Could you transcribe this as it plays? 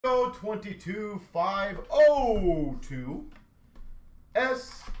22502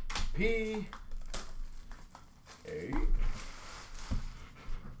 SPA.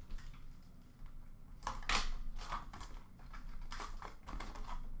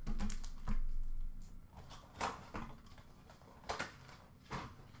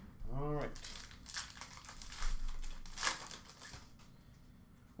 All right.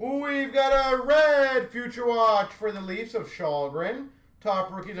 We've got a red Future Watch for the Leafs of Shalgren.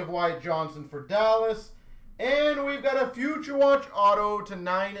 Top rookies of Wyatt Johnston for Dallas. And we've got a Future Watch auto to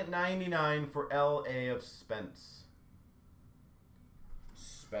 $9.99 for LA of Spence.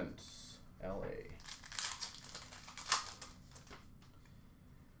 Spence, LA.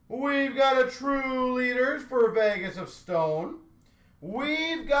 We've got a True Leaders for Vegas of Stone.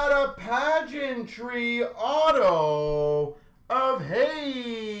 We've got a Pageantry auto of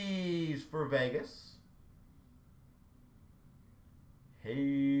Hayes for Vegas.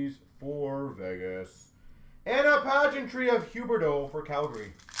 Hayes for Vegas. And a Pageantry of Huberdeau for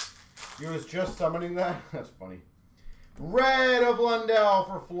Calgary. You was just summoning that? That's funny. Red of Lundell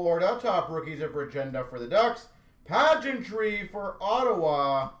for Florida. Top rookies of Regenda for the Ducks. Pageantry for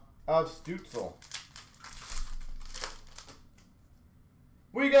Ottawa of Stutzel.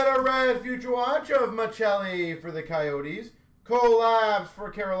 We got a red Future Watch of Machelli for the Coyotes. Collabs for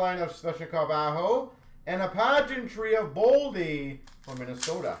Carolina of Svechnikov-Aho. And a Pageantry of Boldy for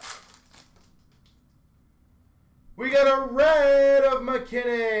Minnesota. We got a red of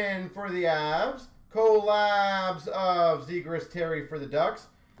McKinnon for the Avs. Collabs of Zegras Terry for the Ducks.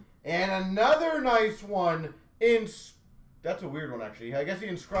 And another nice one. That's a weird one, actually. I guess he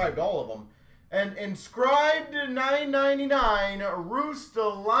inscribed all of them. And inscribed $9.99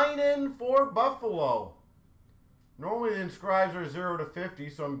 Roostalainen for Buffalo. Normally the inscribes are 0 to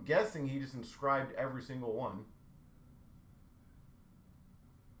 50, so I'm guessing he just inscribed every single one.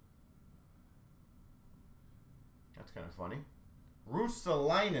 That's kind of funny.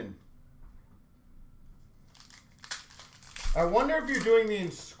 Roostalainen. I wonder if you're doing the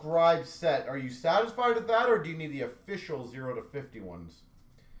inscribed set. Are you satisfied with that, or do you need the official 0 to 50 ones?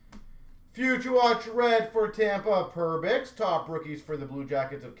 Future Watch red for Tampa of Perbix. Top rookies for the Blue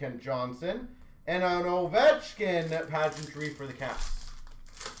Jackets of Kent Johnson. And an Ovechkin Pageantry for the Caps.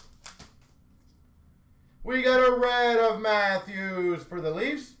 We got a red of Matthews for the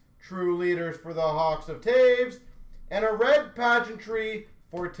Leafs. True Leaders for the Hawks of Taves. And a red Pageantry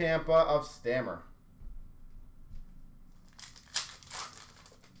for Tampa of Stammer.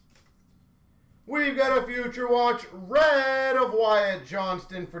 We've got a Future Watch red of Wyatt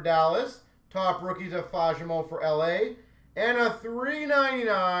Johnston for Dallas. Top rookies of Fajimo for LA. And a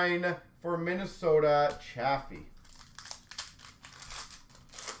 $3.99 for Minnesota Chaffee.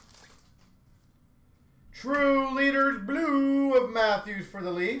 True Leaders blue of Matthews for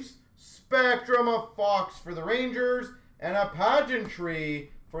the Leafs. Spectrum of Fox for the Rangers. And a Pageantry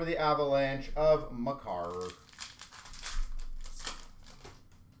for the Avalanche of Makar.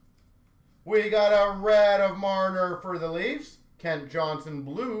 We got a red of Marner for the Leafs. Kent Johnson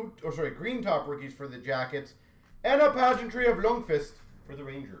green top rookies for the Jackets. And a Pageantry of Lundqvist for the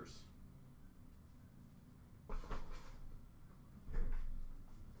Rangers.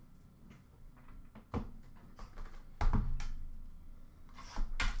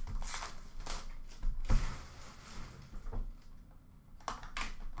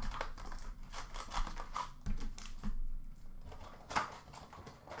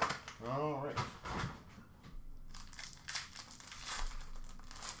 All right.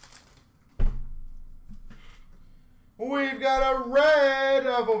 We've got a red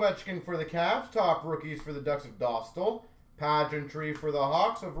of Ovechkin for the Caps. Top rookies for the Ducks of Dostal. Pageantry for the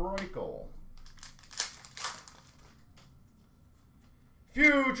Hawks of Royko.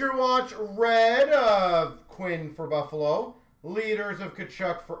 Future Watch red of Quinn for Buffalo. Leaders of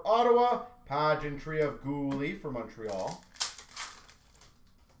Tkachuk for Ottawa. Pageantry of Gooley for Montreal.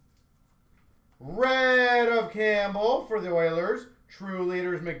 Red of Campbell for the Oilers. True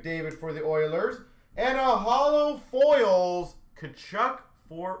Leaders McDavid for the Oilers. And a hollow foils Tkachuk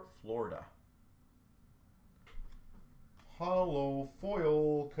for Florida. Hollow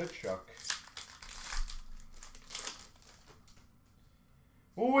foil Tkachuk.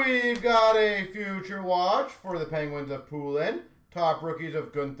 We've got a Future Watch for the Penguins of Poulin. Top rookies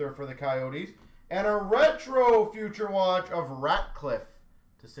of Gunther for the Coyotes. And a retro Future Watch of Ratcliffe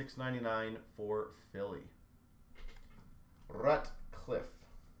to $6.99 for Philly. Ratcliffe.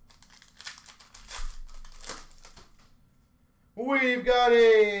 We've got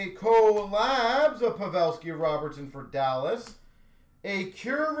a collabs of Pavelski Robertson for Dallas. A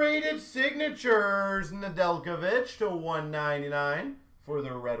curated signatures Nedeljkovic to $1.99 for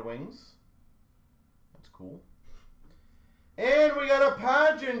the Red Wings. That's cool. And we got a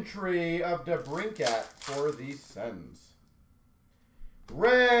pageantry of DeBrincat for the Sens.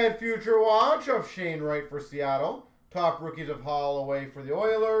 Red Future Watch of Shane Wright for Seattle. Top rookies of Holloway for the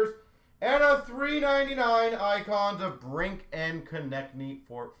Oilers. And a $3.99 icons of Brink and Konechny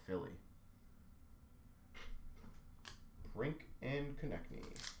for Philly. Brink and Konechny.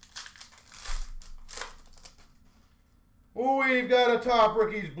 We've got a top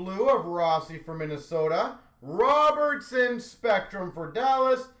rookies blue of Rossi for Minnesota. Robertson Spectrum for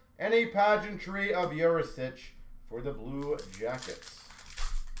Dallas. And a pageantry of Jurisic for the Blue Jackets.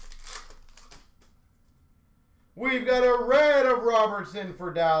 We've got a red of Robertson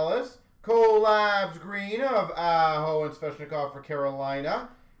for Dallas. Collabs green of Aho and Svechnikov for Carolina.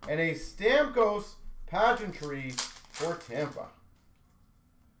 And a Stamkos pageantry for Tampa.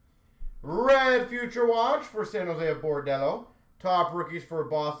 Red Future Watch for San Jose of Bordello. Top rookies for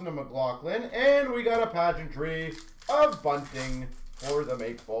Boston of McLaughlin. And we got a pageantry of Bunting for the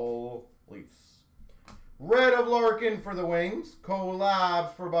Maple Leafs. Red of Larkin for the Wings.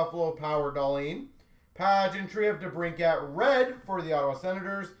 Collabs for Buffalo Power Darlene. Pageantry of DeBrincat red for the Ottawa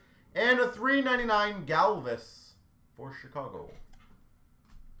Senators. And a $3.99 Galvis for Chicago.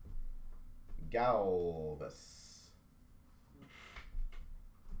 Galvis.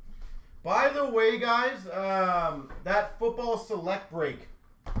 By the way, guys, that football select break,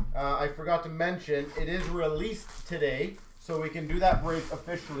 I forgot to mention, it is released today, so we can do that break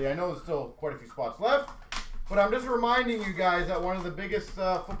officially. I know there's still quite a few spots left, but I'm just reminding you guys that one of the biggest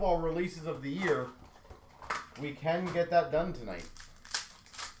football releases of the year, we can get that done tonight.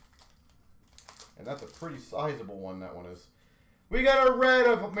 And that's a pretty sizable one, that one is. We got a red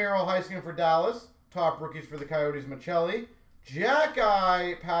of Merrill Heiskin for Dallas. Top rookies for the Coyotes, Michelli. Jack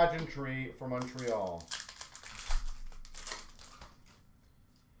Eye pageantry for Montreal.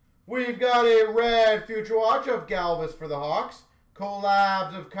 We've got a red Future Watch of Galvis for the Hawks.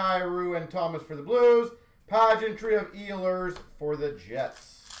 Collabs of Kyrou and Thomas for the Blues. Pageantry of Ehlers for the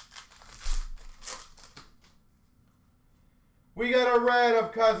Jets. We got a red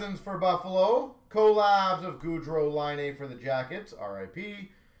of Cousins for Buffalo. Collabs of Goudreau Line for the Jackets. RIP.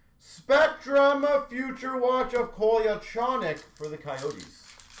 Spectrum of Future Watch of Kolyachonok for the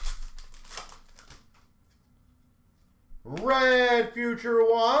Coyotes. Red Future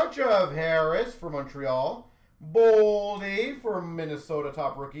Watch of Harris for Montreal. Boldy for Minnesota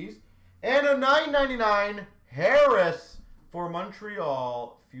top rookies. And a $9.99 Harris for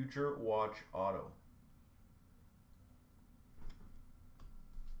Montreal Future Watch auto.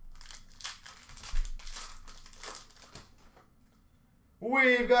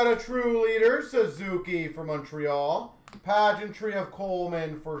 We've got a True Leader, Suzuki for Montreal. Pageantry of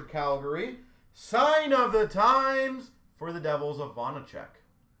Coleman for Calgary. Sign of the Times for the Devils of Vonacek.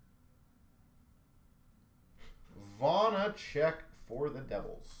 Vonacek for the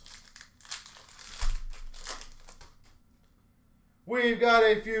Devils. We've got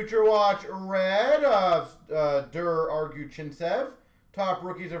a Future Watch red of Dur Arguchintsev. Top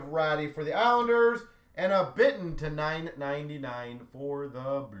rookies of Ratty for the Islanders. And a Bitten to $9.99 for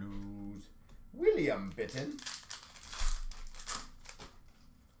the Blues. William Bitten.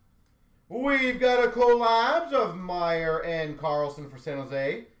 We've got a Collabs of Meyer and Carlson for San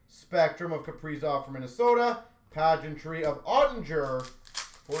Jose. Spectrum of Kaprizov for Minnesota. Pageantry of Ottinger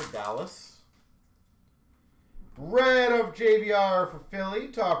for Dallas. Red of JVR for Philly.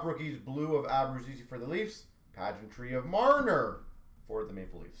 Top rookies blue of Abruzzese for the Leafs. Pageantry of Marner for the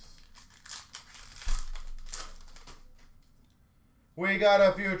Maple Leafs. We got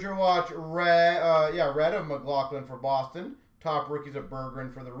a Future Watch red, red of McLaughlin for Boston. Top rookies of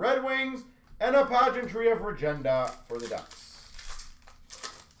Berggren for the Red Wings. And a pageantry of Regenda for the Ducks.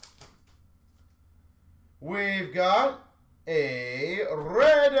 We've got a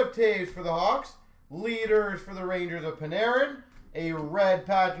red of Taves for the Hawks. Leaders for the Rangers of Panarin. A red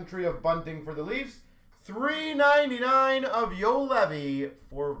pageantry of Bunting for the Leafs. $3.99 of Yo Levy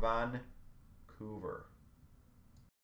for Vancouver.